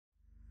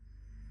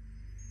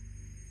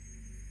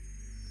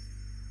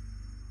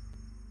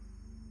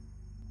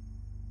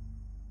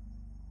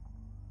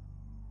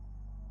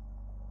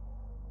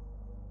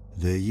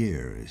The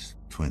year is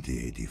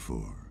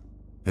 2084.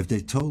 If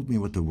they told me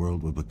what the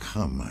world would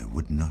become, I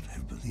would not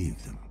have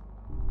believed them.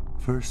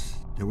 First,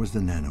 there was the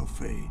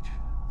nanophage,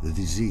 the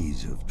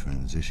disease of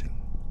transition.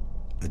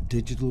 A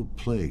digital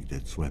plague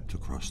that swept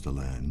across the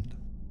land,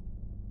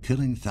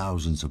 killing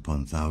thousands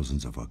upon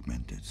thousands of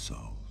augmented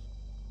souls.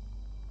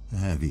 A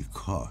heavy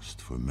cost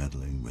for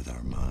meddling with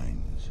our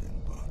minds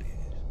and bodies.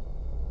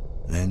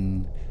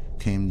 Then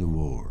came the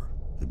war,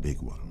 the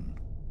big one.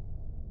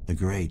 The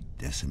great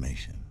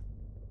decimation.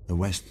 The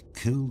West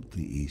killed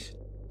the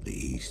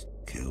East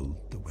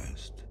killed the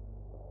West.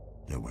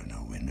 There were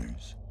no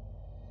winners.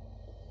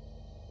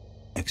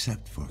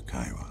 Except for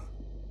Chiron.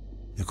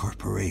 The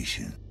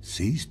corporation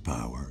seized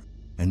power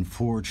and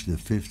forged the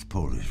Fifth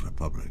Polish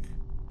Republic,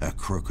 a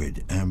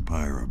crooked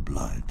empire of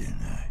blood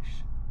and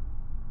ash.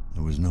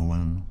 There was no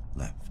one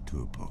left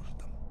to oppose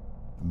them.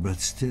 But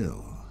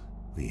still,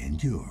 we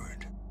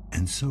endured,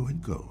 and so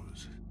it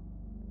goes.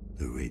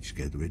 The rich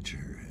get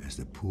richer as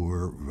the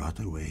poor rot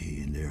away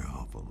in their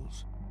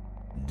hovels,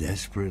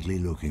 desperately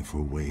looking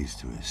for ways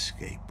to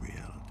escape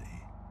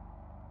reality.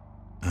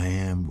 I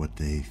am what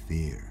they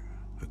fear,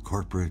 a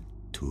corporate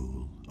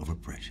tool of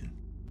oppression.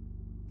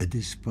 A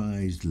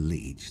despised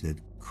leech that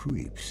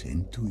creeps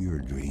into your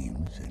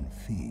dreams and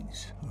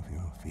feeds of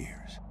your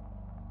fears.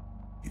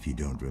 If you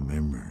don't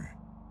remember,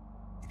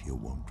 if you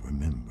won't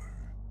remember,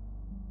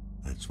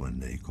 that's when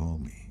they call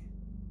me.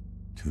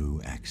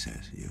 To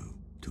access you,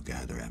 to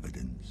gather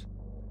evidence,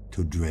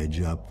 to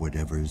dredge up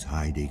whatever's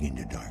hiding in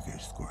the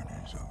darkest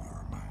corners of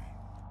your mind.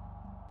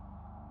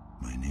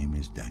 My name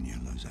is Daniel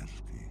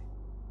Lazarski.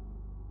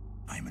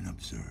 I'm an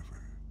observer.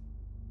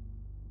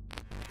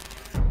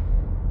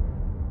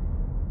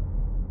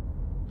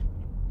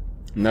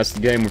 And that's the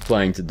game we're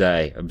playing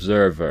today,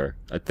 Observer.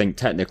 I think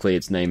technically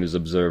its name is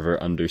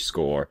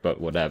Observer_,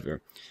 but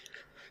whatever.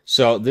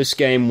 So, this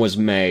game was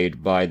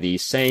made by the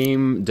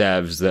same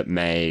devs that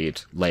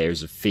made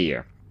Layers of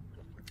Fear.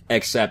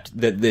 Except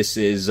that this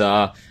is,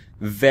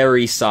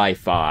 very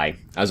sci-fi,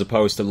 as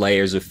opposed to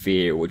Layers of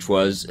Fear, which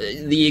was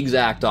the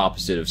exact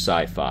opposite of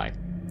sci-fi.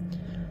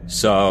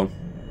 So,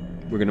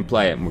 we're gonna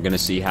play it, and we're gonna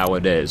see how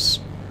it is.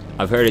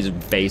 I've heard it's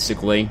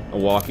basically a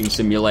walking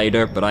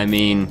simulator, but I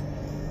mean,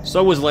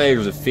 so was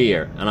Layers of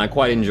Fear, and I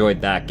quite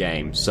enjoyed that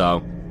game,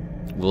 so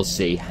we'll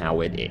see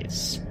how it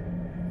is.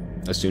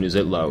 As soon as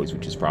it loads,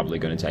 which is probably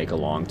going to take a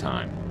long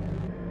time.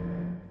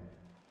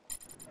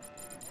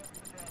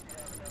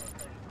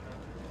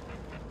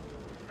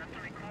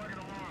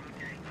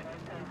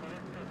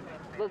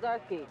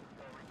 Lazarski,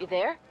 you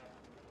there?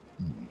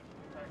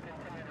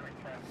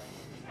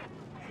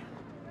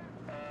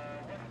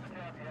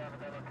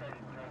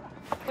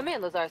 Come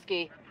in,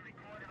 Lazarski.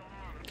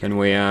 Can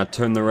we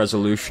turn the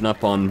resolution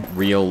up on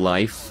real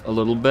life a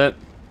little bit?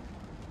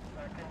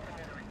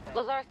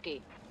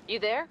 Lazarski, you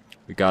there?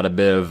 We got a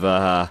bit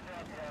of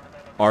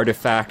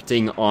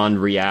artifacting on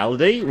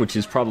reality, which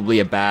is probably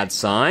a bad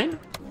sign.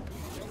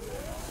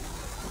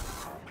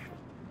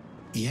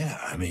 Yeah,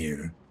 I'm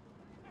here.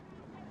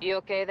 You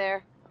okay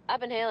there? I've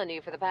been hailing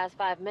you for the past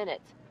 5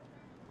 minutes.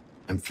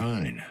 I'm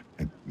fine.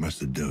 I must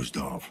have dozed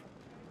off.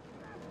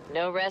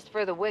 No rest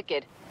for the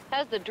wicked.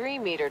 How's the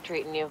dream meter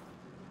treating you?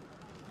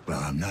 Well,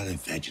 I'm not a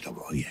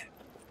vegetable yet.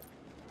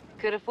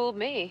 Could have fooled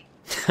me.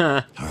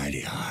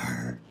 Hardy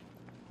hard.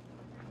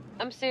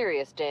 I'm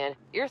serious, Dan.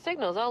 Your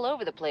signal's all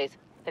over the place.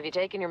 Have you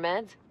taken your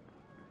meds?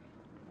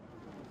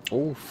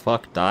 Oh,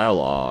 fuck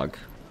dialogue.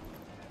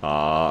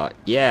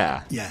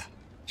 Yeah. Yeah,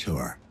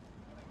 sure.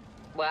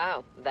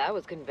 Wow, that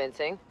was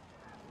convincing.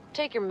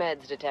 Take your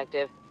meds,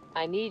 detective.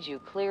 I need you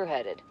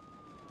clear-headed.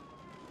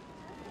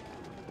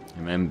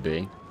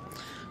 MMB.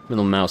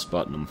 Middle mouse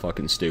button, I'm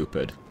fucking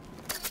stupid.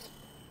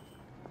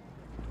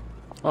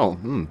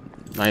 Oh,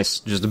 nice.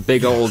 Just a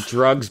big old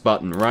drugs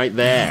button right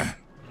there.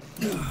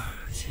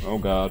 Oh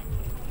god.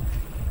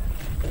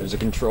 There's a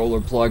controller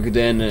plugged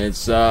in and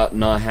it's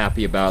not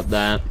happy about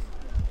that.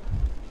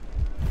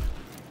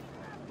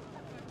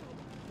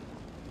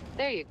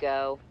 There you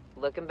go.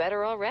 Looking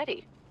better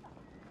already.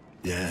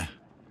 Yeah,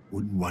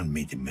 wouldn't want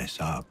me to mess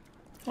up.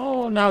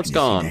 Oh, now it's You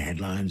gone. see the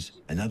headlines?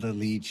 Another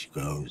leech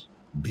goes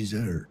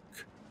berserk.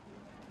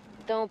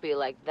 Don't be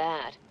like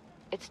that.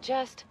 It's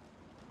just...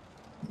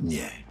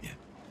 Yeah.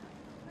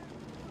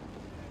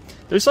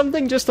 There's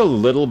something just a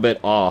little bit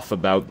off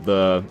about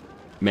the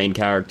main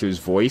character's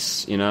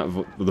voice, you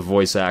know, the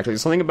voice acting.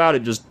 Something about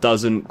it just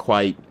doesn't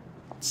quite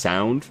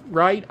sound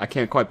right. I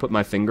can't quite put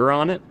my finger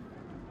on it.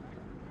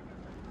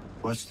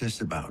 What's this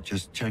about?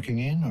 Just checking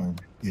in, or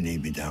you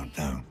need me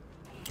downtown?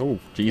 Oh,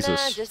 Jesus.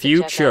 Nah, just a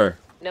Future.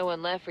 checkup. No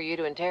one left for you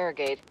to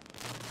interrogate.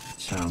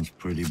 Sounds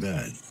pretty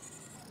bad.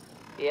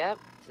 Yep,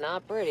 it's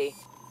not pretty.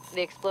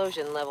 The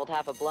explosion leveled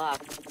half a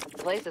block. The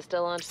place is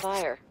still on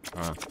fire.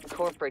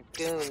 Corporate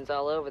goons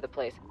all over the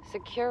place,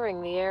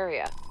 securing the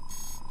area.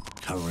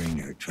 Covering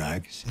your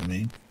tracks, you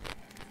mean?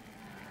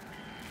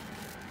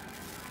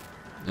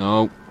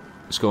 Oh,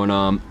 what's going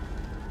on?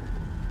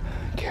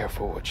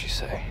 Careful what you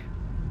say.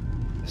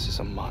 This is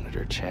a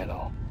monitor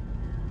channel.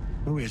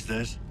 Who is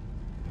this?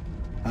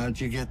 How'd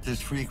you get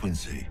this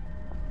frequency?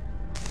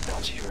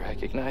 Don't you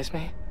recognize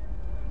me?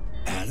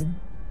 Adam?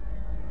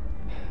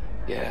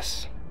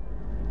 Yes.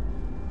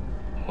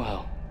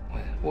 Well,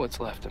 what's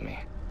left of me?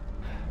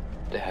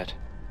 Dad.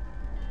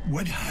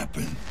 What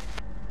happened?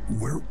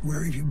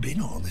 Where have you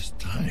been all this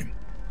time?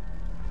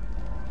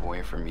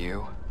 Away from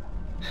you?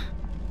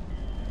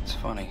 It's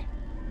funny.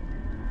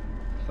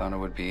 Thought it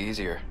would be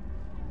easier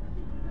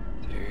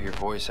to hear your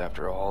voice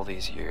after all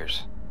these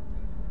years.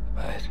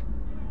 But it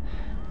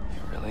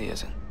really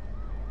isn't.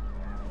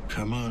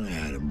 Come on,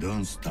 Adam,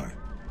 don't start.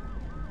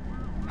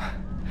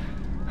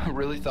 I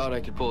really thought I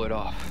could pull it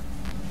off,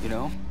 you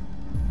know?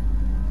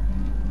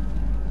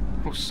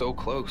 I was so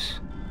close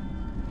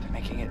to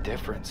making a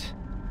difference,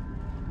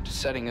 to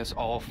setting us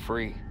all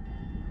free.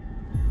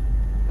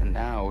 And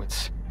now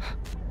it's...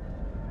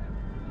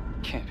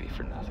 can't be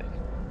for nothing.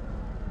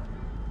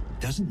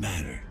 Doesn't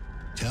matter.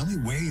 Tell me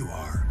where you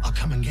are. I'll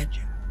come and get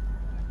you.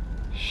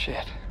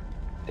 Shit.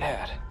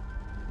 Dad,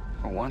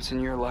 for once in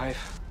your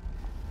life,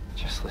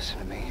 just listen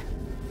to me.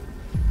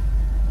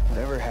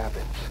 Whatever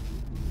happens,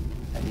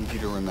 I need you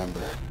to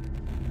remember,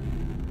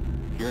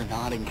 you're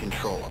not in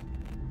control.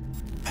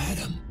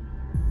 Adam,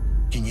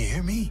 can you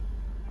hear me?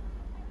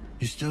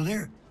 You still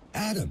there?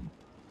 Adam?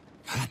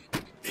 God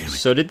damn it.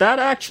 So did that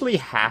actually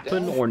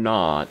happen or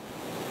not?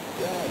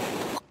 Dad.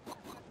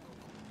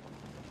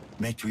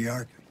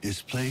 Matriarch,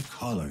 display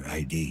caller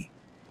ID.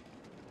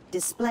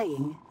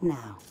 Displaying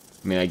now.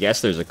 I mean, I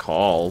guess there's a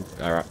caller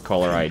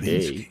ID.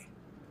 Kaminsky.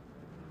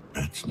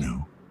 That's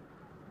no.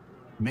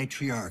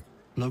 Matriarch,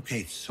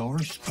 locate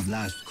source of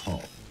last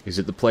call. Is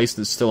it the place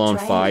that's still on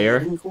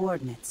fire?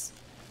 Coordinates.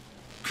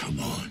 Come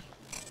on.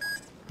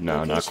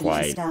 No, not Location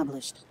quite.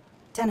 Established.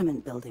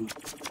 Tenement building.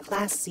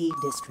 Class C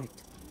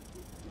district.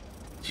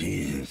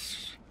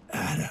 Jesus.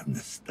 Adam, the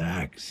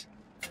stacks.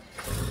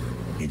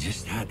 You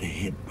just had to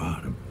hit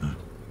bottom, huh?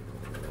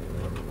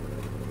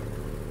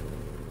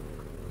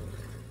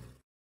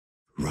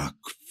 Rock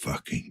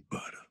fucking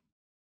bottom.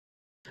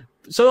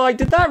 So, like,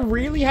 did that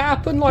really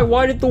happen? Like,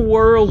 why did the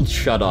world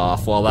shut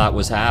off while that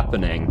was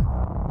happening?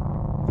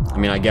 I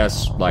mean, I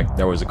guess, like,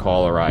 there was a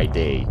caller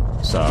ID,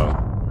 so...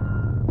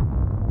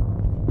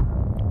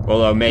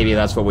 Although, maybe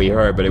that's what we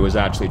heard, but it was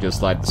actually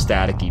just, like,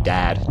 staticky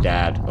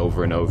dad,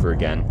 over and over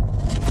again.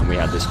 And we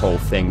had this whole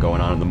thing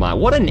going on in the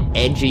mind. What an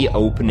edgy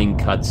opening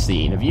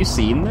cutscene. Have you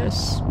seen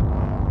this?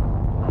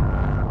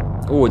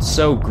 Oh, it's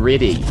so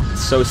gritty.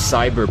 It's so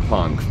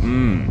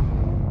cyberpunk.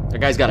 That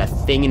guy's got a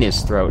thing in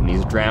his throat and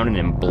he's drowning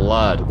in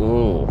blood.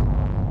 Ooh.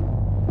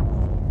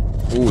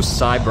 Ooh,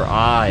 cyber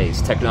eyes.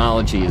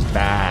 Technology is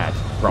bad,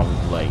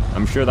 probably.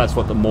 I'm sure that's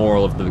what the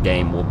moral of the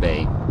game will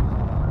be.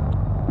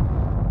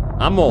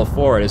 I'm all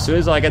for it. As soon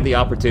as I get the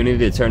opportunity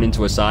to turn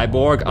into a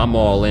cyborg, I'm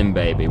all in,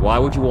 baby. Why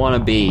would you want to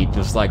be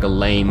just like a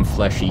lame,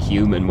 fleshy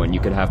human when you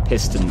could have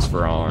pistons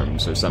for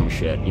arms or some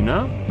shit, you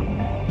know?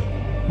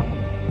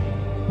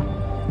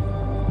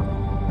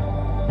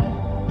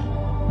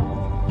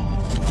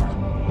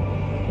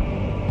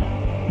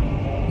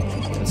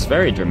 It's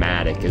very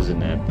dramatic,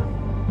 isn't it?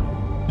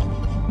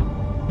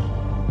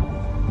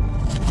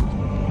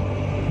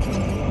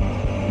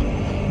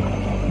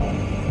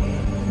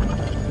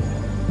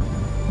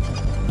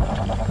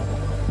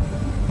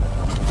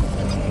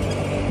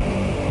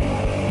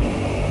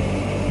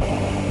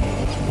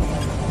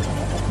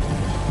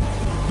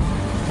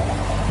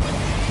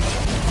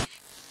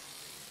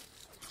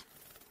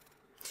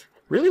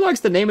 Really likes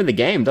the name of the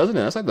game, doesn't it?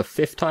 That's like the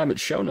 5th time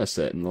it's shown us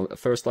it in the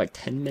first, like,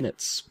 10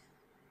 minutes.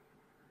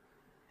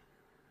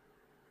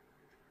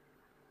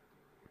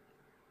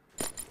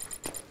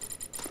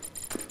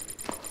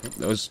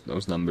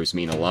 Those numbers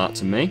mean a lot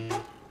to me.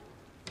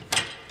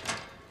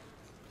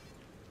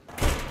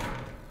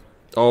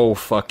 Oh,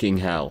 fucking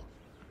hell.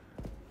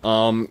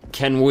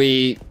 Can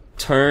we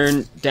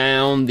turn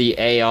down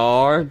the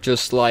AR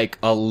just, like,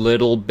 a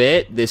little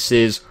bit? This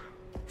is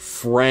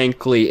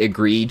frankly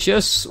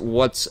egregious.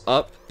 What's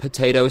up,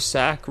 potato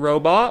sack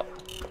robot?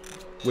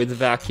 With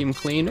vacuum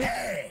cleaner?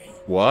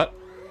 What?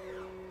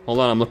 Hold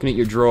on, I'm looking at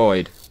your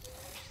droid.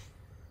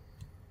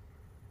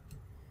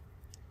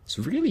 It's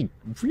really,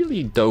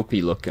 really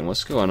dopey looking.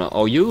 What's going on?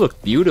 Oh, you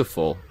look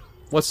beautiful.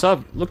 What's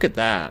up? Look at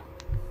that.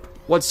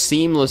 What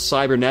seamless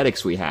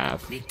cybernetics we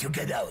have. Need to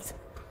get out.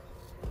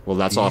 Well,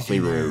 that's awfully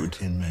rude.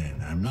 Tin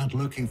Man. I'm not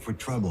looking for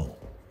trouble.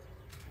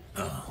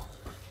 Oh,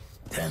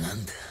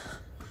 tenant.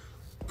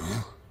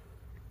 Huh?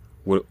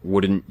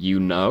 Wouldn't you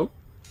know?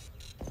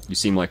 You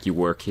seem like you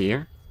work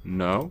here.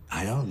 No?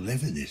 I don't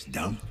live in this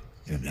dump,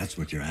 if that's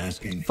what you're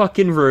asking.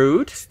 Fucking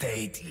rude.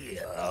 State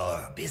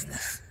or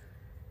business.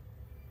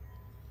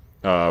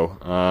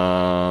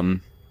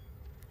 Oh,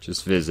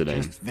 just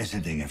visiting. Just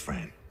visiting a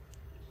friend.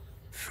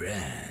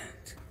 Friend.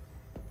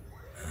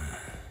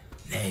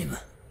 Name?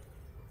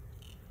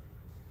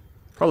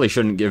 Probably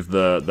shouldn't give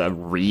the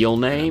real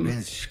name.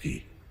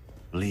 Rabinsky.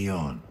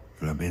 Leon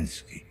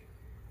Rabinsky.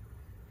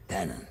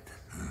 Tenant.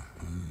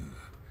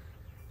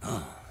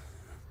 Oh,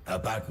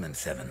 apartment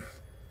 7.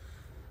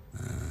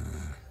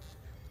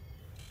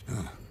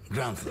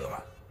 Ground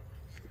floor.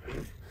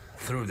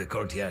 Through the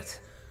courtyard.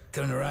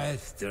 Turn right,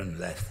 turn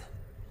left.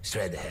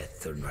 Straight ahead,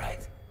 turn right.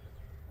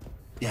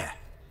 Yeah,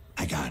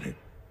 I got it.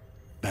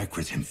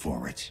 Backwards and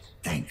forwards.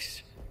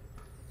 Thanks.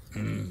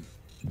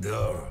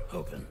 Door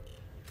open.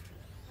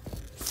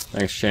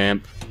 Thanks,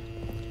 champ.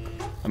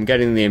 I'm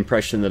getting the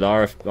impression that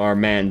our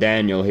man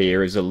Daniel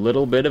here is a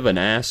little bit of an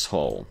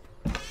asshole.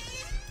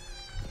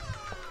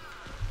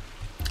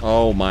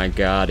 Oh my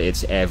god,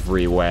 it's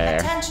everywhere.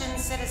 Attention,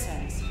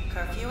 citizens.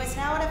 Curfew is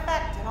now in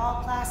effect in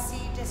all Class C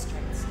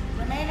districts.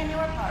 Remain in your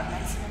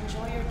apartments and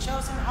enjoy your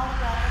chosen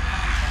holographic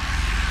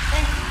content.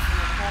 Thank you for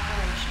your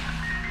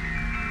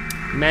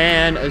cooperation.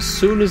 Man, as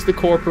soon as the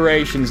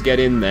corporations get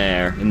in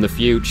there in the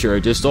future,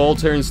 it just all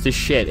turns to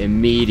shit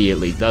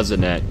immediately,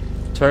 doesn't it?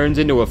 Turns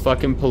into a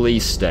fucking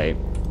police state.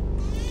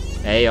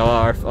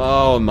 AR,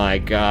 oh my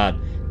god.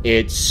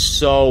 It's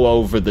so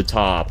over the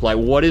top. Like,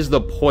 what is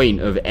the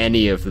point of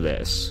any of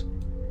this?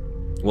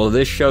 Well,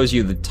 this shows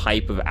you the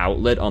type of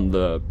outlet on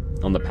the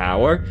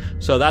power,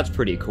 so that's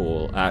pretty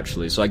cool,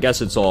 actually. So I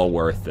guess it's all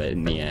worth it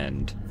in the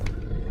end.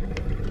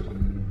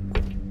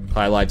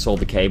 Highlights all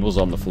the cables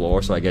on the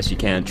floor, so I guess you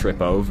can't trip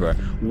over.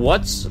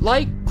 What's,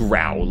 like,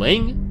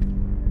 growling?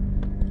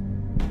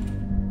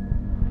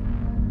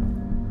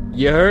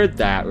 You heard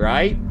that,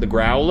 right? The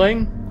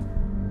growling?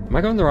 Am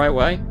I going the right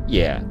way?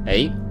 Yeah.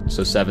 8.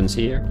 So 7's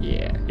here?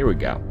 Yeah. Here we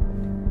go.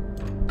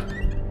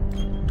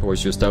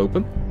 Door's just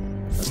open.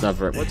 That's not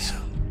very... What's...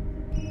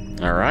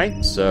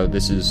 Alright, so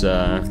this is,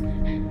 They're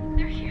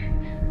here.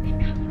 They've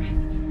got the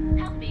right.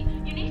 Help me.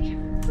 You need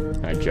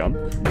to. I jump.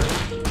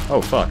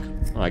 Oh, fuck.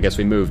 Oh, I guess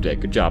we moved it.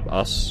 Good job,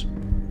 us.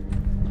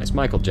 Nice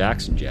Michael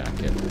Jackson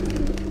jacket.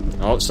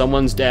 Oh,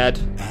 someone's dead.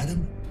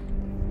 Adam?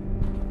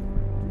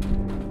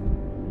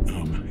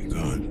 Oh my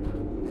god.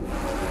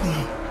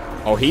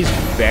 Oh, he's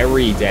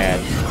very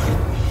dead.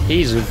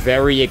 He's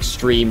very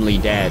extremely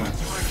dead.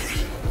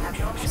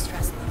 Abnormal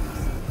stress levels.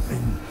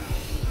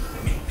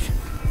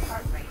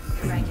 Heart rate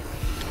irregular.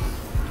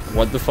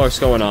 What the fuck's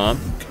going on?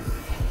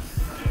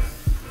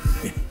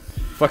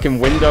 Fucking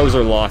windows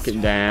are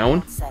locking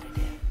down. Sedative.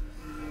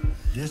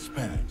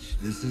 Dispatch,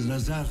 this is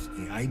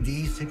Lazowski,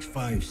 ID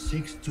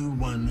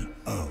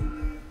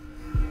 656210.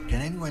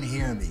 Can anyone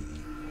hear me?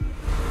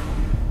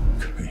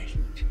 Great.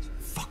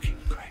 Fucking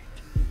great.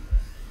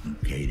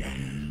 Okay,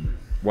 Dan.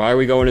 Why are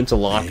we going into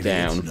Maybe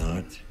lockdown? it's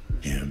not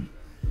him.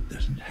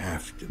 Doesn't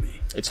have to be.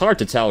 It's hard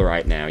to tell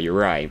right now, you're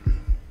right.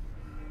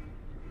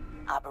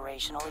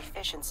 Operational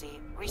efficiency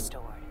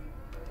restored.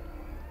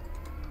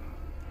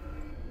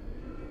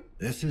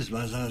 This is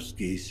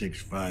Lazowski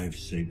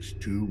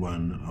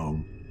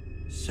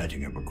 656210,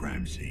 setting up a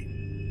crime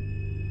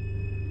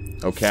scene.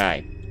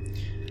 Okay.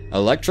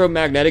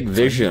 Electromagnetic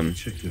vision.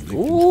 Check the victim's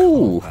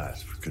Ooh.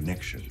 compass for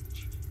connections.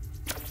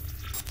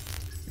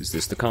 Is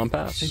this the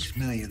compass? 6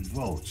 million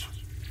volts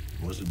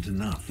wasn't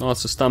enough. Oh,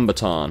 it's a stun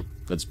baton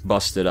that's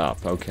busted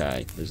up.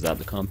 Okay. Is that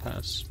the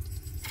compass?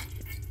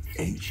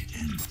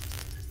 HN.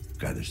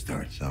 Gotta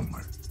start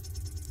somewhere.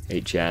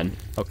 HN.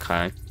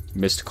 Okay.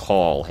 Missed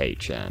call,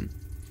 HN.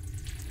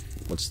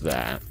 What's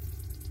that?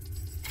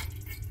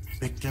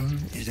 Victim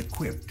is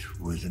equipped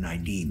with an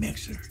ID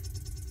mixer.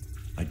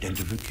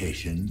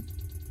 Identification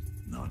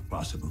not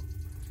possible.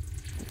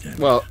 Damn it.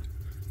 Well,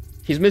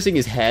 he's missing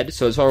his head,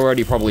 so it's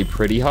already probably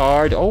pretty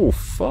hard. Oh,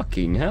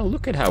 fucking hell.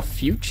 Look at how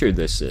future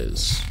this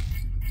is.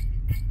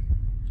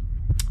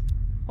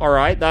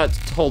 Alright, that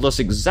told us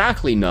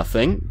exactly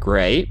nothing.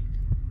 Great.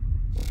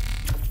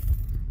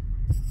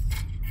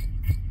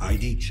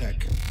 ID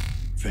check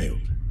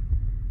failed.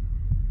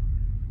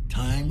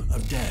 Time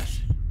of death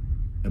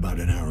about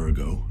an hour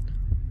ago.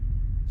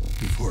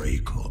 Before he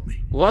called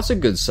me. Well, that's a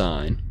good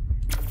sign.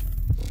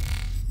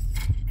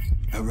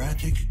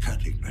 Erratic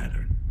cutting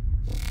pattern,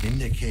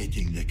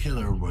 indicating the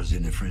killer was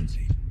in a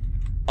frenzy.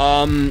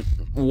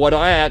 What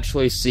I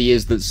actually see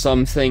is that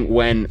something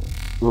went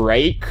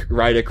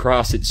right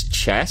across its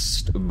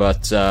chest,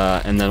 but,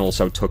 and then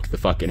also took the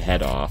fucking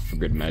head off for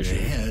good The measure.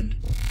 head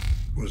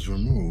was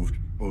removed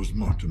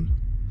post-mortem.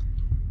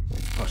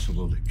 It's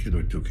possible the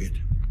killer took it.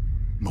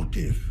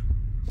 Motive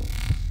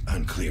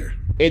unclear.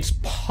 It's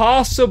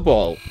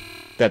possible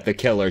that the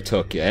killer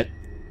took it.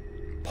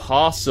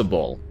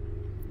 Possible.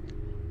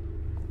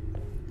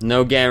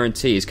 No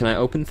guarantees. Can I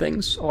open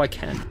things? Oh, I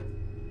can.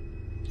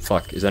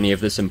 Fuck, is any of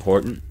this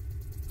important?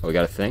 Oh, we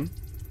got a thing?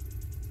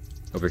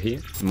 Over here?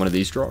 In one of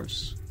these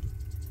drawers?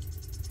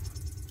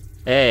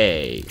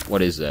 Hey,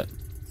 what is it?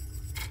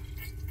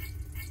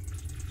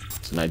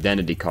 It's an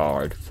identity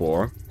card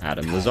for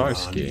Adam Chiron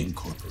Lazarski.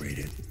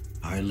 Incorporated.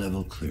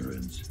 High-level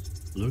clearance.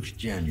 Looks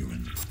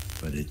genuine,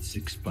 but it's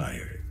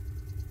expired.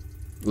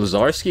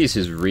 Lazarski is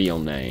his real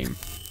name,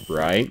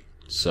 right?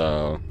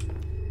 So...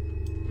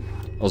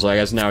 Also, I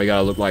guess now we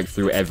gotta look like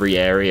through every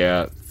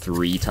area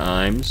 3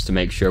 times to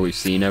make sure we've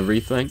seen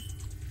everything.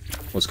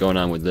 What's going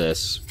on with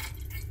this?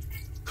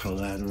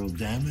 Collateral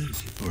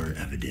damage or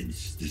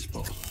evidence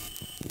disposal?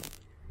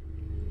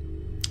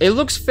 It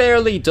looks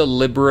fairly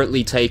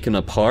deliberately taken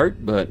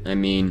apart, but, I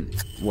mean,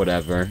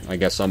 whatever. I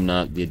guess I'm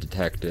not the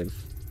detective.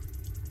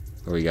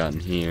 What we got in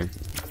here?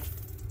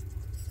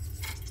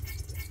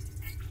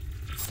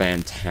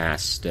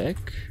 fantastic.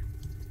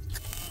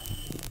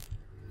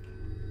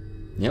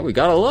 Yeah, we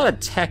got a lot of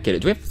tech in it.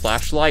 Do we have a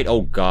flashlight?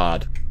 Oh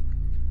god.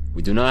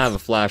 We do not have a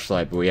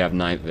flashlight, but we have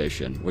night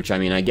vision. Which, I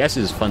mean, I guess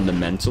is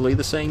fundamentally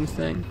the same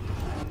thing.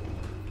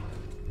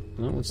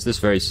 Well, what's this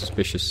very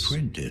suspicious?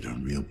 Printed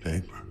on real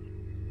paper.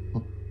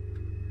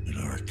 An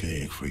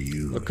archaic for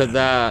you. Look at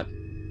that.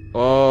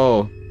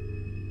 Oh.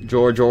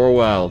 George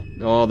Orwell.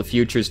 Oh, the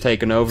future's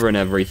taken over and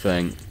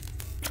everything.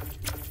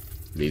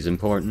 These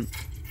important?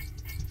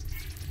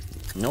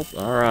 Nope,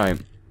 alright.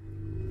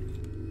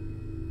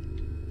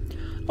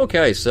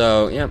 Okay,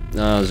 so, yeah,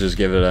 let's just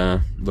give it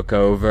a look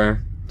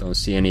over. Don't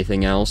see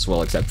anything else,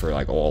 well, except for,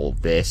 like, all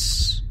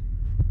this.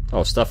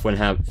 Oh, stuff went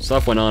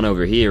on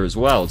over here as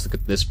well. Let's look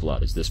at this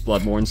blood. Is this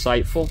blood more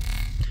insightful?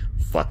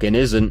 Fucking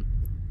isn't.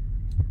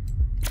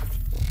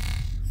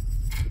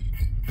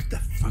 What the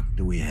fuck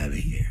do we have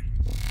here?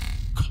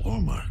 Claw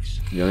marks.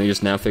 You're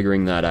just now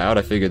figuring that out?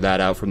 I figured that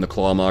out from the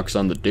claw marks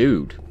on the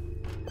dude.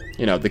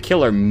 You know, the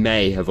killer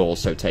may have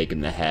also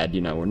taken the head.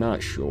 You know, we're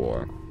not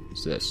sure.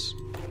 What's this?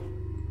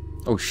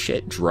 Oh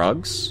shit,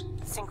 drugs?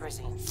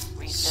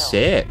 Synchrosine.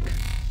 Sick.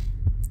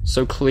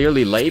 So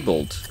clearly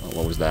labeled. Oh,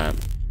 what was that?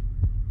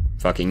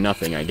 Fucking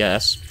nothing, I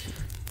guess.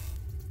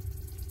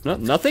 No,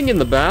 nothing in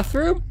the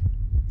bathroom?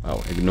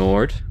 Oh,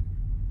 ignored.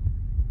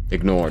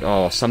 Ignored.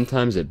 Oh,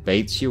 sometimes it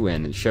baits you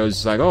in. It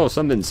shows like, oh,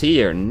 something's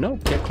here.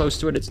 Nope, get close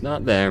to it, it's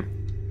not there.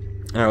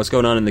 Alright, what's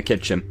going on in the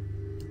kitchen?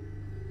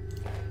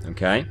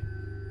 Okay.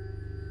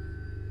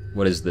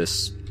 What is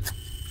this?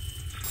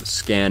 Let's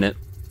scan it.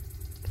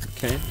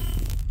 Okay.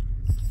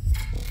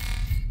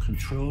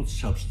 Controlled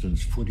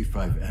substance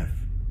 45F,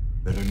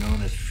 better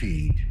known as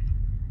feed.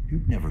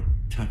 You've never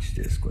touched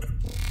this, Glenn.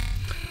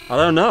 I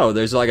don't know.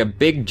 There's like a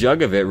big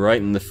jug of it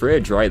right in the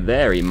fridge right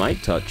there. He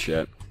might touch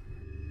it.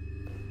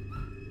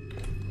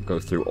 Go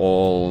through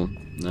all...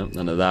 No,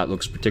 none of that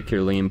looks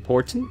particularly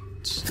important.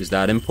 Is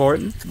that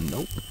important?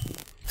 Nope.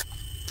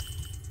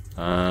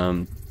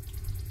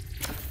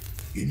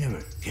 You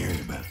never cared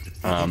about the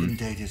hidden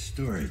data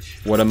storage.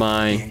 What am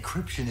I... The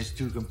encryption is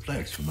too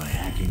complex for my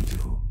hacking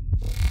tool.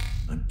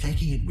 I'm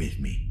taking it with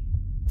me.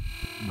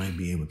 I might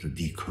be able to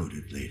decode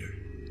it later.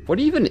 What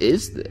even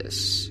is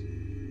this?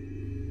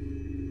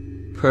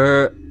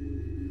 Per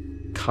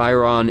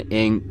Chiron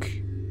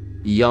Inc.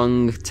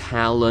 Young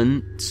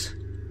Talent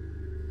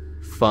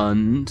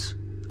Fund.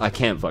 I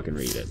can't fucking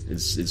read it.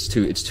 It's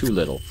too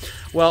little.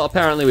 Well,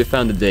 apparently we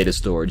found a data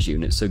storage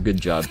unit, so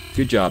good job.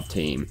 Good job,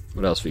 team.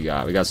 What else we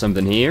got? We got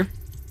something here?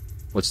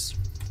 What's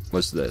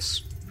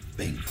this?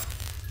 Bingo.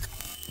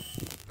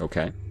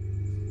 Okay.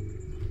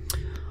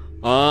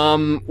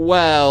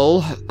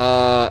 Well,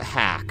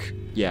 hack.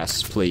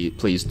 Yes,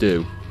 please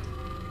do.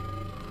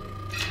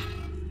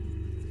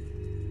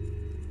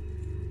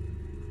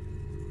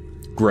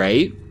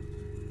 Great.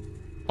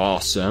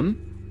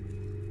 Awesome.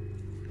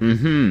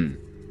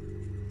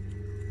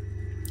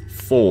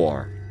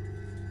 4.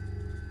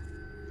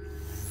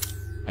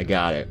 I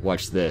got it.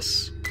 Watch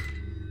this.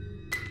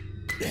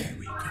 There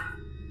we go.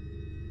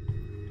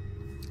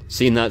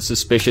 Seen that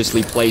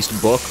suspiciously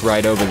placed book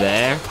right over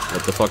there?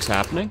 What the fuck's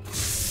happening?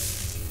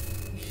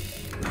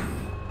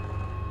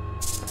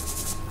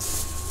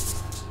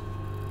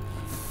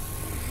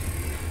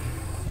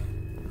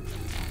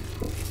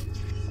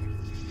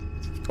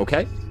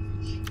 Okay.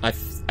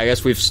 I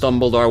guess we've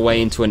stumbled our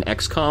way into an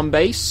XCOM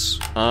base.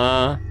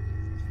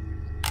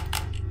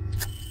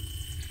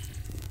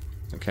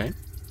 Okay.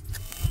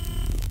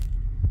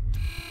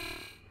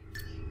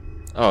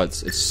 Oh, it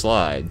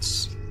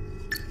slides.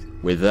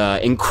 With,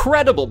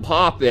 incredible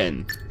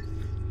pop-in!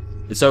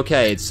 It's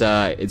okay, it's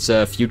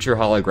a future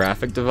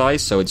holographic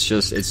device, so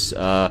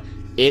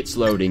it's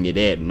loading it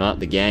in, not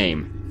the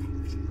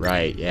game.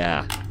 Right,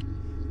 yeah.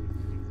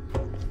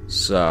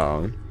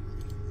 So,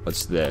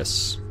 what's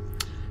this?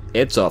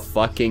 It's a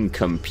fucking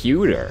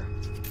computer.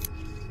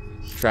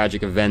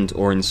 Tragic event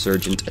or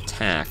insurgent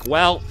attack.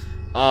 Well,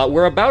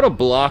 we're about a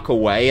block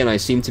away, and I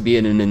seem to be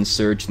in an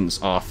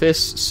insurgent's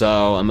office,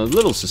 so I'm a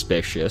little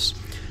suspicious.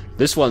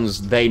 This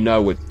one's "they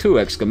know" with 2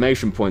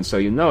 exclamation points, so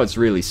you know it's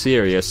really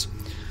serious.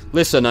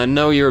 Listen, I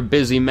know you're a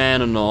busy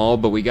man and all,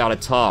 but we gotta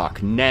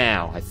talk.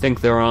 Now. I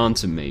think they're on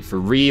to me. For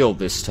real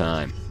this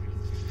time.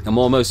 I'm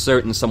almost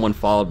certain someone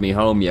followed me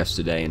home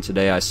yesterday, and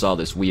today I saw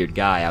this weird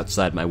guy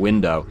outside my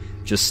window,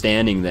 just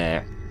standing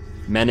there,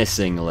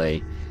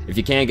 menacingly. If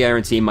you can't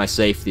guarantee my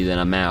safety, then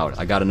I'm out.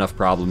 I got enough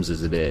problems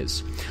as it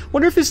is.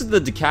 Wonder if this is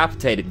the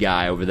decapitated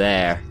guy over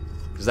there.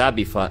 Because that'd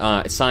be fun.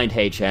 It's signed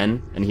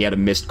HN, and he had a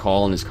missed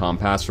call on his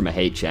compass from a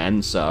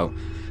HN, so...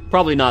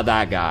 Probably not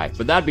that guy,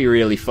 but that'd be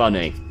really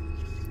funny.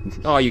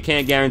 Oh, you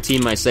can't guarantee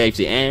my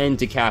safety, and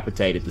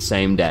decapitated the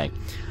same day.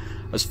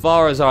 As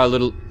far as our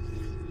little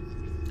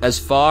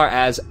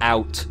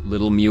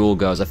mule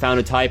goes, I found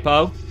a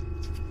typo.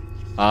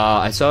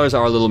 As far as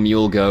our little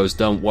mule goes,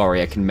 don't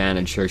worry, I can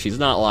manage her. She's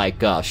not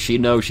like us. She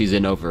knows she's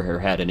in over her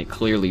head, and it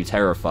clearly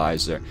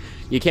terrifies her.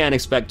 You can't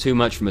expect too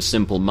much from a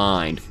simple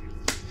mind.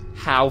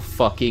 How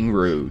fucking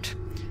rude.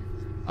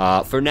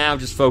 For now,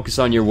 just focus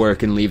on your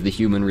work and leave the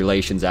human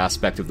relations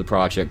aspect of the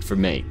project for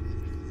me.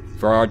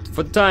 For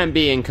the time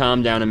being,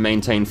 calm down and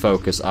maintain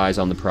focus. Eyes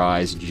on the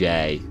prize,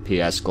 Jay.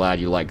 P.S. Glad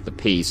you like the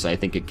piece. I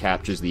think it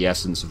captures the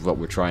essence of what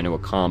we're trying to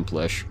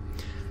accomplish.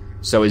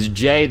 So is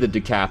Jay the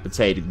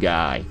decapitated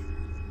guy?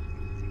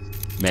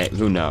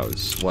 Who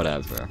knows?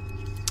 Whatever.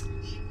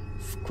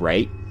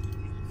 Great.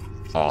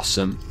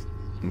 Awesome.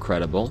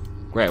 Incredible.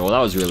 Great, well that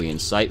was really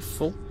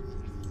insightful.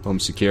 Home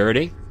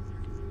security.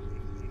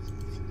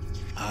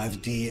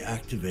 I've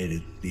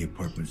deactivated the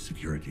apartment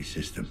security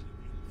system,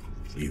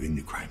 leaving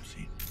the crime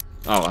scene.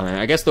 Oh,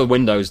 I guess the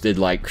windows did,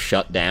 like,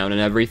 shut down and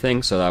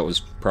everything, so that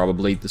was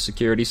probably the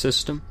security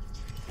system.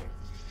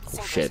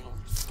 Oh, shit.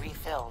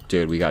 Refilled.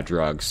 Dude, we got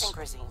drugs.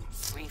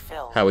 Synchrosine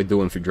refilled. How we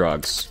doing for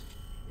drugs?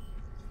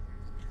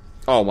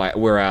 Oh my,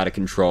 we're out of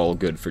control.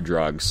 Good for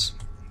drugs.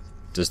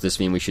 Does this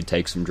mean we should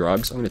take some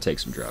drugs? I'm gonna take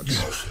some drugs.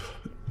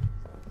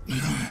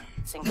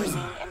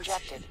 Synchrosine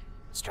injected.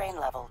 Strain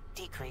level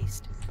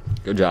decreased.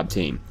 Good job,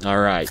 team.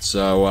 Alright,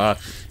 so,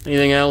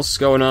 anything else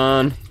going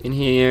on in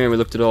here? We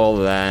looked at all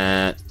of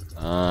that.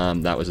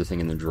 That was the thing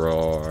in the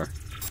drawer.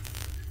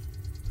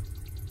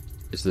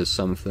 Is this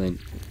something?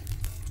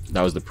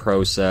 That was the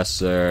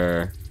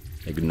processor.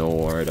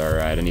 Ignored.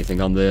 Alright,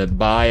 anything on the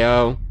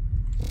bio?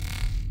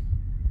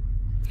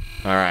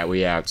 Alright,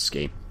 we out,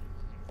 Ski.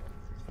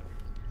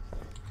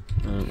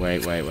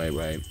 Wait.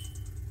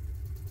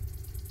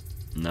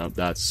 No,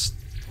 that's...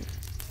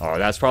 Oh,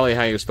 that's probably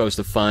how you're supposed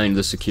to find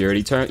the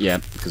security turn? Yeah,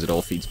 because it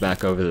all feeds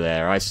back over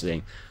there. I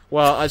see.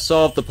 Well, I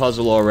solved the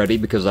puzzle already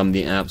because I'm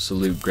the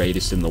absolute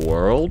greatest in the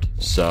world.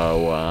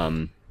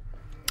 So,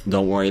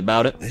 don't worry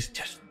about it. This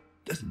just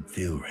doesn't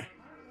feel right.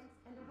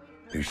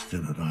 You're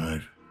still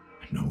alive.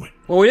 I know it.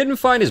 Well, we didn't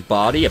find his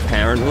body,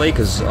 apparently,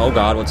 because... Oh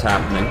god, what's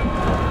happening?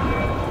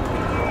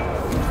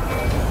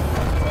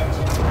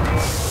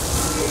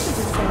 This is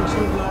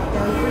essentially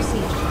lockdown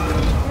procedure.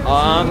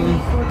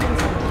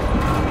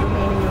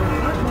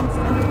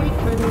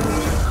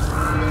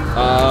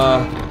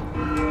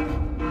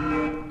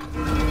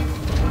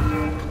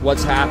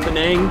 What's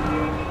happening?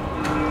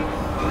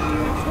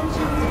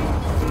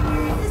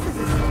 This is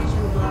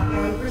essentially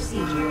lockdown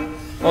procedure.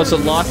 Oh, it's a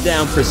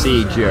lockdown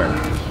procedure.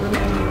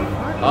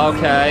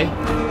 Okay.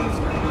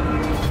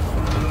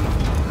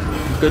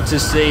 Good to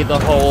see the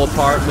whole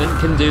apartment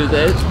can do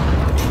this.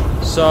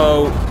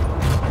 So,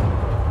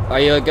 are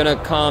you gonna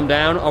calm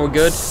down? Are we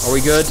good? Are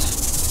we good?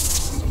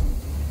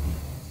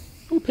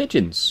 Ooh,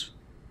 pigeons.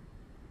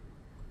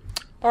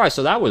 Alright,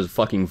 so that was a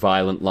fucking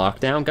violent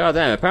lockdown. God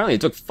damn, apparently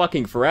it took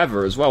fucking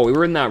forever as well. We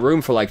were in that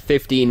room for like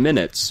 15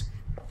 minutes.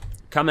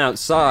 Come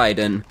outside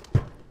and...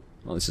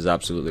 Well, this is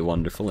absolutely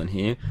wonderful in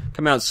here.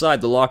 Come outside,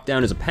 the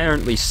lockdown is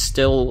apparently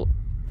still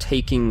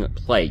taking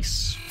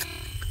place.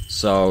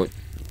 So,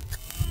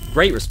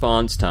 great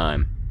response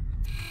time.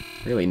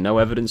 Really, no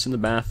evidence in the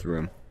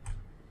bathroom.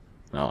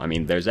 Well, I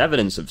mean, there's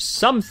evidence of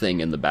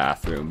something in the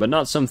bathroom, but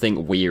not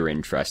something we're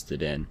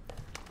interested in.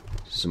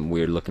 Some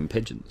weird-looking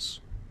pigeons.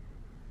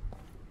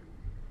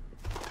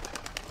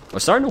 I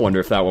was starting to wonder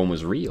if that one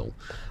was real.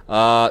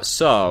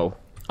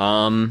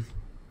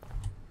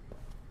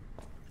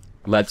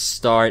 Let's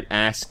start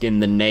asking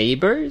the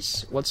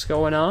neighbors what's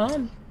going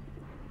on.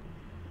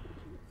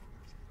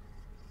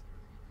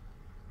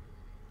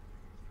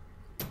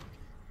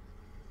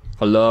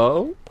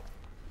 Hello?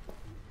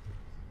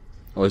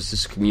 Oh, is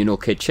this a communal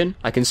kitchen?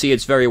 I can see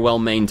it's very well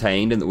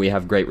maintained and that we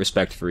have great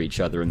respect for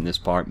each other in this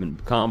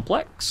apartment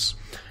complex.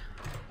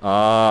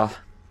 What?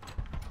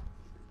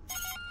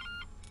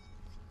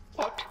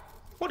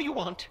 What do you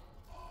want?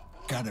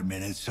 Got a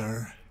minute,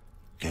 sir?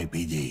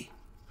 KPD.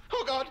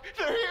 Oh god,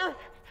 they're here!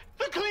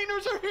 The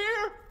cleaners are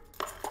here!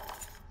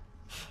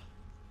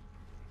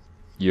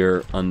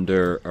 You're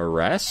under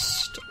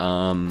arrest?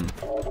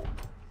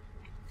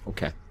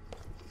 Okay.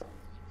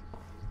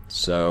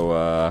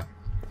 So,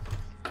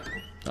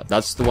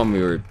 that's the one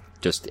we were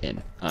just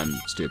in. I'm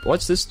stupid.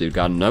 What's this dude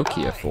got a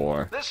Nokia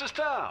for? This is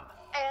Tom.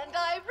 And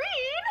Irene!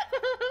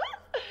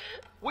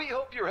 We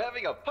hope you're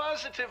having a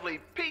positively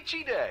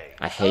peachy day.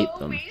 I hate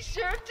them. We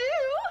sure do!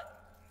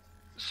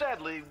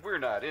 Sadly, we're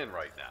not in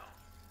right now.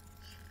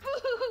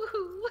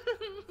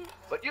 Boo!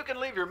 But you can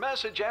leave your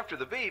message after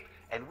the beep,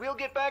 and we'll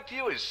get back to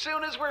you as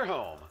soon as we're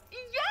home.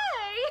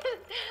 Yay!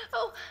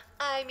 Oh,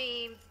 I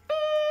mean,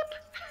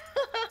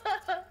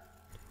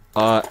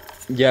 beep!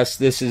 Yes,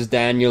 this is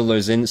Daniel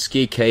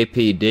Lozinski,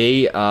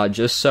 KPD.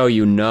 Just so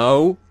you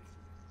know,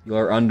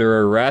 you're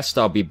under arrest.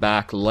 I'll be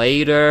back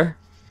later.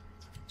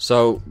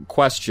 So,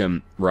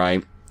 question,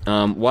 right?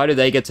 Why do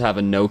they get to have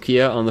a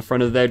Nokia on the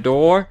front of their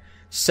door?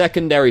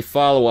 Secondary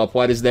follow-up,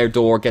 why does their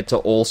door get to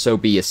also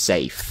be a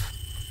safe?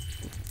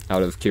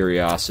 Out of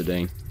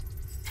curiosity.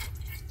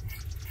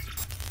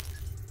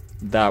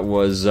 That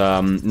was,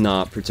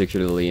 not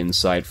particularly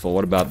insightful.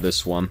 What about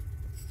this one?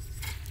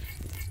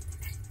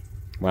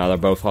 Wow, they're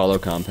both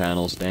holocom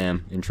panels.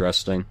 Damn,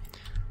 interesting.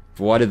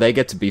 Why do they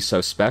get to be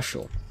so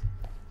special?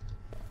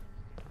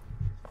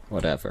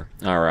 Whatever.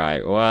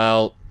 Alright,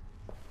 well...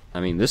 I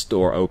mean, this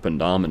door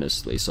opened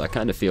ominously, so I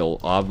kind of feel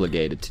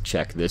obligated to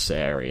check this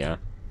area.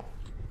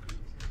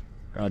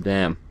 God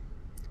damn.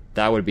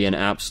 That would be an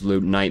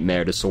absolute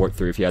nightmare to sort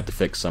through if you had to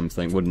fix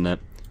something, wouldn't it?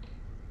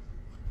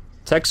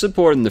 Tech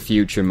support in the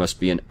future must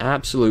be an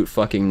absolute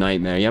fucking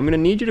nightmare. Yeah, I'm gonna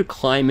need you to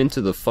climb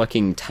into the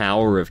fucking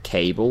tower of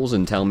cables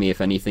and tell me if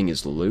anything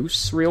is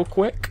loose real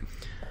quick.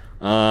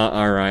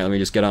 Alright, let me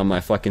just get on my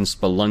fucking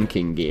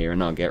spelunking gear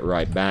and I'll get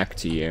right back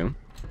to you.